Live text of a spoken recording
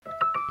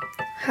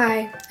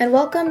Hi, and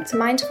welcome to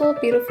Mindful,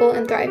 Beautiful,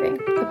 and Thriving,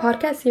 a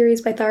podcast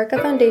series by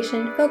Tharaka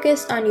Foundation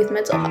focused on youth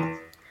mental health.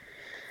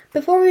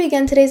 Before we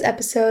begin today's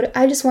episode,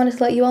 I just wanted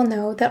to let you all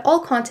know that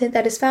all content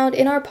that is found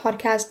in our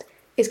podcast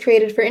is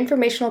created for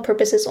informational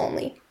purposes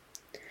only.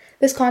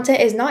 This content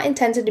is not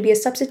intended to be a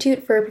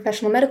substitute for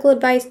professional medical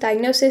advice,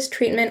 diagnosis,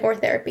 treatment, or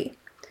therapy.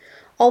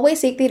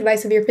 Always seek the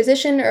advice of your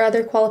physician or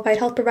other qualified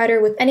health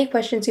provider with any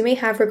questions you may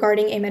have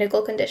regarding a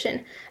medical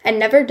condition, and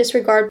never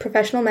disregard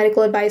professional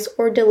medical advice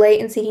or delay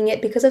in seeking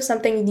it because of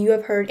something you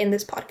have heard in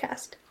this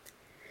podcast.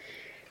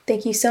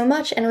 Thank you so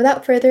much, and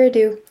without further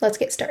ado, let's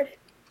get started.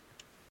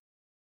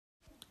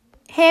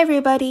 Hey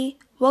everybody,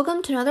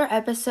 welcome to another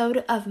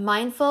episode of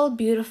Mindful,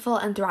 Beautiful,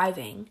 and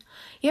Thriving.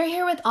 You're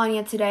here with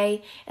Anya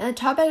today, and the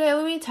topic I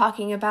will be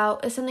talking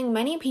about is something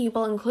many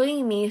people,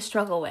 including me,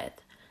 struggle with: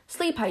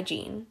 sleep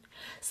hygiene.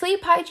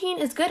 Sleep hygiene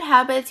is good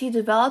habits you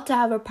develop to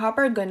have a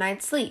proper good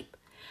night's sleep.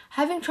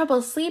 Having trouble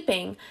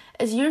sleeping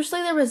is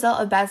usually the result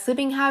of bad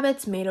sleeping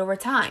habits made over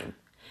time.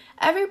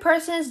 Every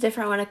person is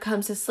different when it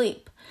comes to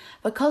sleep,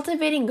 but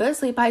cultivating good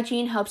sleep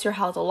hygiene helps your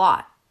health a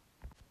lot.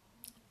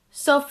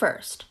 So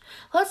first,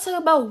 let's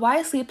talk about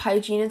why sleep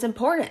hygiene is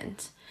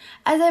important.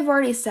 As I've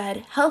already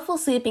said, healthful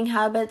sleeping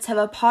habits have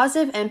a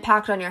positive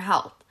impact on your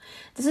health.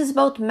 This is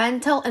both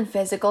mental and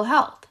physical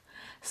health.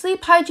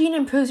 Sleep hygiene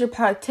improves your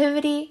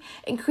productivity,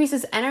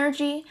 increases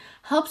energy,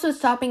 helps with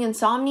stopping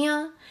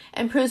insomnia,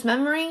 improves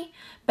memory,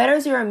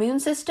 betters your immune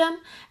system,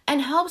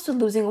 and helps with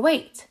losing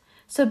weight.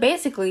 So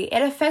basically,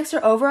 it affects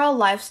your overall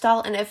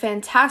lifestyle in a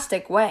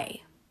fantastic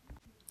way.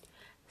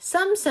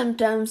 Some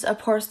symptoms of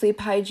poor sleep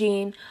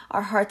hygiene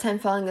are hard time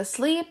falling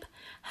asleep,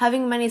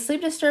 having many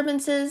sleep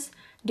disturbances,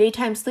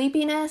 daytime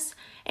sleepiness,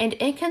 and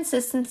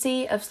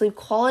inconsistency of sleep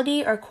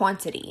quality or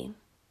quantity.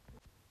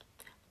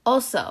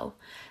 Also,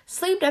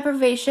 sleep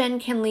deprivation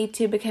can lead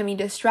to becoming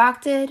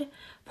distracted,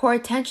 poor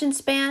attention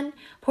span,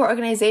 poor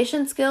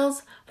organization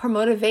skills, poor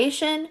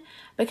motivation,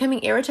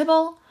 becoming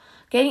irritable,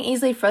 getting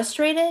easily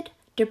frustrated,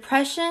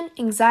 depression,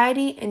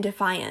 anxiety, and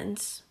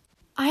defiance.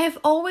 I have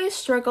always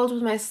struggled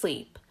with my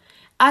sleep.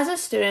 As a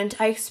student,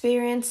 I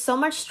experienced so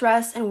much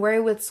stress and worry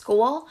with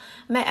school,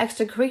 my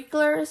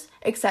extracurriculars,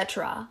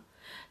 etc.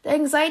 The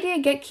anxiety I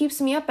get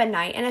keeps me up at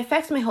night and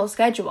affects my whole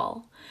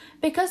schedule.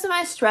 Because of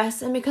my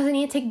stress and because I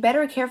need to take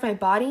better care of my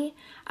body,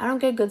 I don't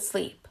get good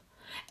sleep.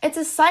 It's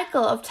a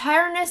cycle of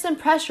tiredness and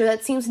pressure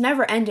that seems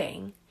never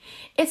ending.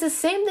 It's the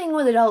same thing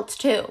with adults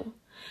too.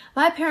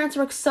 My parents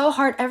work so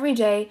hard every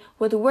day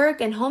with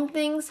work and home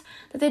things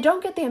that they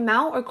don't get the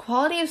amount or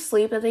quality of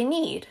sleep that they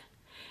need.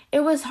 It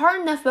was hard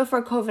enough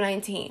before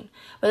COVID-19,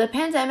 but the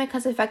pandemic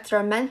has affected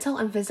our mental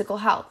and physical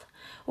health,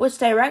 which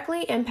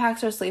directly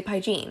impacts our sleep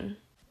hygiene.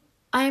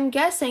 I am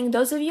guessing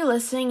those of you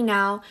listening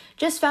now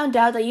just found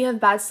out that you have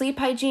bad sleep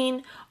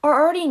hygiene or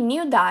already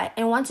knew that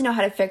and want to know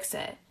how to fix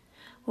it.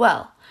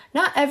 Well,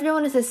 not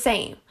everyone is the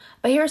same,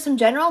 but here are some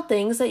general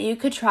things that you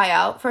could try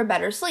out for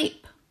better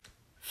sleep.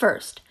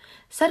 First,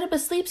 set up a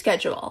sleep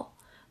schedule.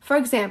 For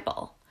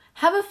example,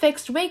 have a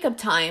fixed wake-up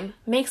time,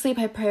 make sleep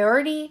a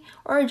priority,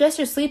 or adjust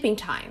your sleeping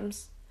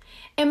times.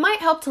 It might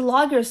help to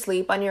log your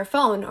sleep on your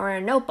phone or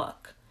in a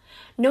notebook.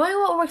 Knowing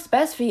what works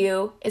best for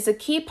you is a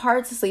key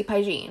part to sleep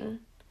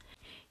hygiene.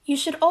 You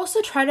should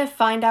also try to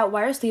find out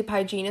why your sleep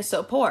hygiene is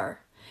so poor.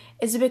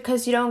 Is it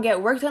because you don't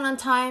get work done on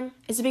time?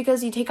 Is it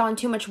because you take on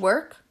too much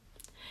work?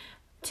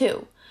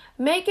 2.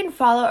 Make and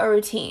follow a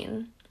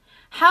routine.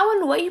 How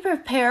and what you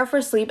prepare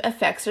for sleep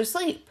affects your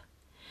sleep.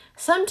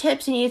 Some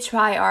tips you need to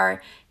try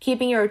are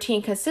keeping your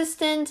routine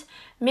consistent,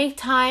 make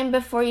time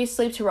before you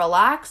sleep to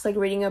relax, like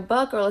reading a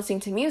book or listening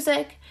to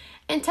music,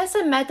 and test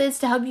some methods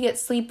to help you get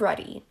sleep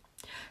ready.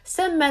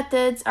 Some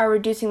methods are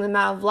reducing the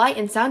amount of light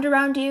and sound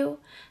around you,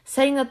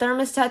 setting the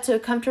thermostat to a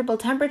comfortable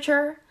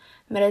temperature,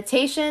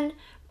 meditation,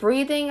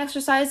 breathing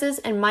exercises,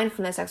 and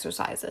mindfulness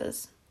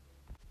exercises.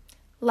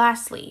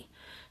 Lastly,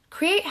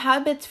 create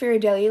habits for your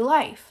daily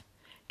life.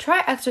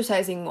 Try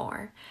exercising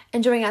more,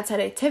 enjoying outside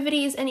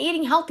activities, and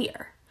eating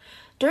healthier.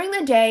 During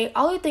the day,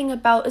 all you think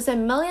about is a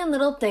million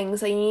little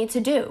things that you need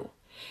to do.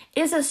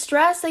 It is the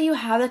stress that you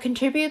have that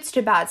contributes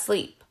to bad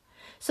sleep.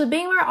 So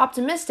being more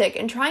optimistic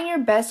and trying your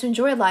best to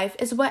enjoy life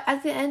is what,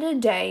 at the end of the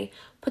day,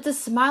 puts a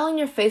smile on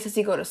your face as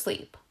you go to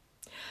sleep.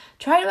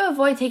 Try to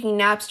avoid taking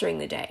naps during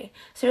the day,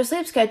 so your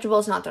sleep schedule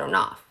is not thrown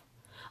off.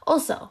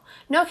 Also,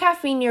 no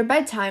caffeine near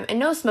bedtime and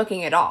no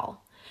smoking at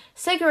all.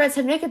 Cigarettes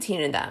have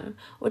nicotine in them,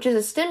 which is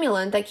a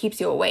stimulant that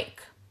keeps you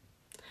awake.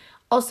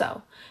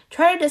 Also,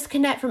 try to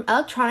disconnect from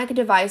electronic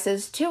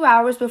devices 2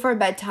 hours before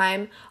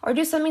bedtime or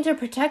do something to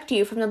protect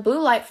you from the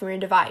blue light from your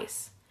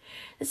device.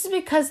 This is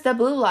because the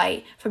blue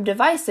light from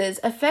devices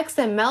affects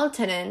the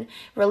melatonin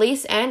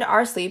release and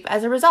our sleep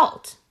as a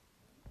result.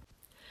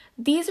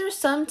 These are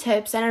some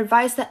tips and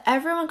advice that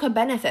everyone could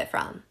benefit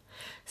from.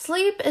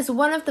 Sleep is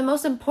one of the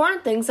most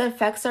important things that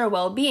affects our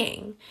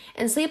well-being,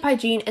 and sleep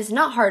hygiene is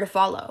not hard to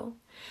follow.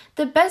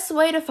 The best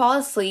way to fall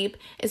asleep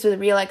is with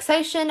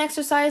relaxation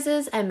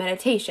exercises and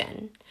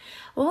meditation.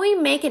 When we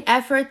make an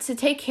effort to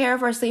take care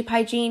of our sleep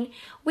hygiene,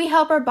 we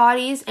help our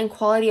bodies and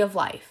quality of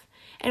life.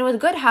 And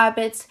with good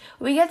habits,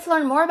 we get to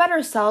learn more about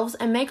ourselves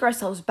and make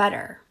ourselves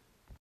better.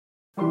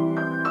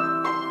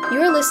 You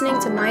are listening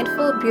to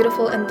Mindful,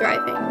 Beautiful, and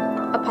Thriving,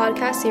 a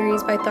podcast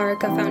series by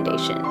Tharaka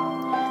Foundation.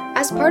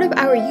 As part of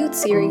our youth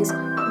series,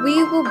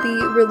 we will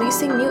be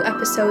releasing new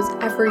episodes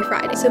every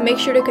Friday, so make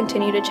sure to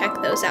continue to check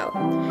those out.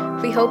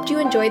 We hoped you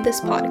enjoyed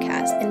this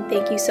podcast, and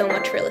thank you so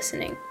much for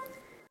listening.